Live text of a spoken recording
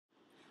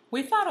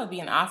We thought it would be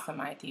an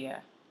awesome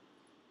idea.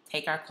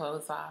 Take our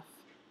clothes off,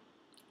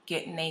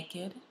 get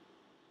naked,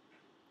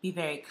 be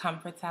very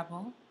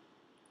comfortable,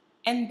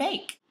 and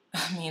bake.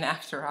 I mean,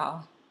 after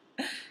all,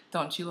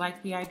 don't you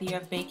like the idea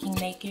of baking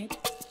naked?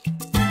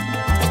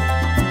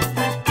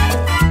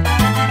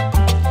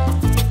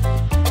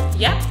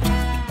 Yep,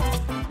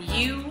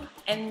 you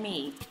and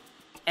me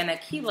and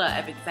Akila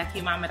of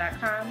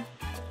ExecuMama.com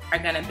are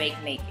gonna bake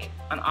naked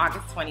on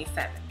August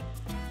 27th.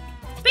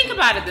 Think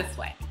about it this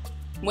way.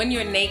 When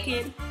you're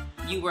naked,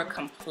 you were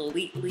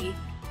completely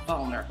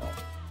vulnerable.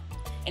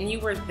 And you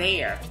were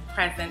there,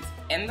 present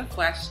in the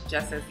flesh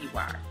just as you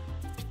are.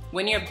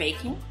 When you're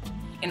baking,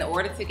 in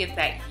order to get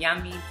that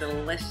yummy,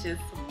 delicious,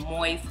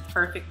 moist,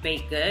 perfect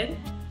baked good,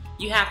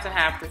 you have to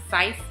have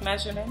precise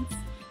measurements,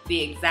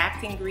 the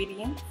exact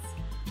ingredients,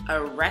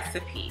 a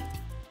recipe.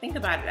 Think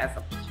about it as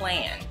a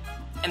plan,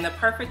 and the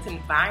perfect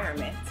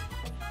environment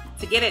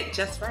to get it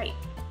just right.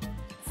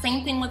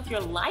 Same thing with your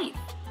life.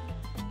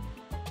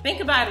 Think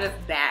about it as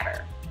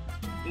batter.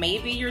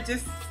 Maybe you're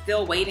just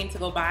still waiting to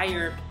go buy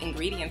your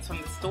ingredients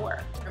from the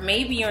store. Or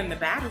maybe you're in the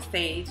batter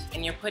stage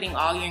and you're putting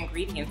all your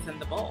ingredients in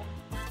the bowl.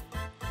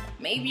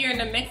 Maybe you're in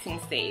the mixing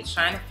stage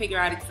trying to figure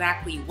out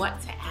exactly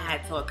what to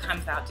add so it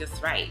comes out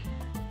just right.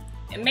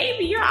 And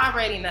maybe you're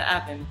already in the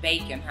oven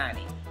baking,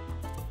 honey.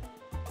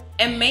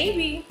 And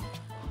maybe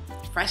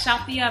fresh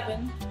out the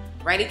oven,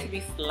 ready to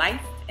be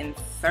sliced and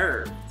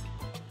served.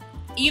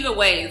 Either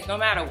way, no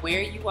matter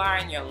where you are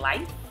in your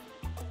life,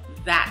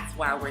 that's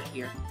why we're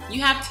here.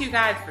 You have two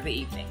guides for the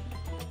evening.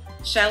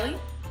 Shelly,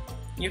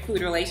 your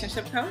food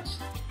relationship coach,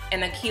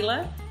 and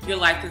Akila, your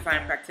life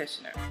design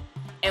practitioner.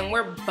 And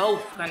we're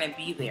both gonna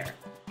be there.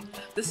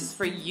 This is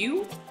for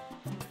you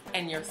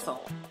and your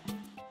soul.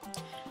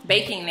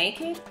 Baking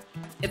naked,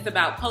 it's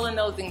about pulling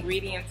those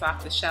ingredients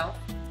off the shelf,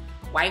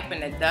 wiping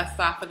the dust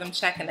off of them,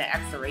 checking the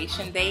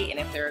expiration date, and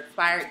if they're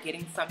expired,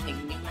 getting something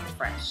new and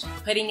fresh.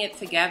 Putting it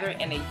together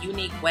in a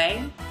unique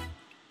way,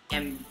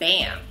 and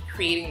bam,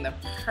 creating the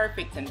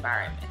perfect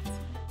environment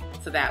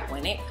so that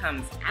when it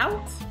comes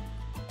out,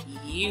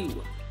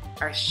 you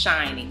are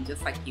shining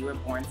just like you were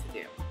born to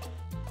do.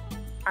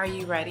 Are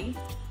you ready?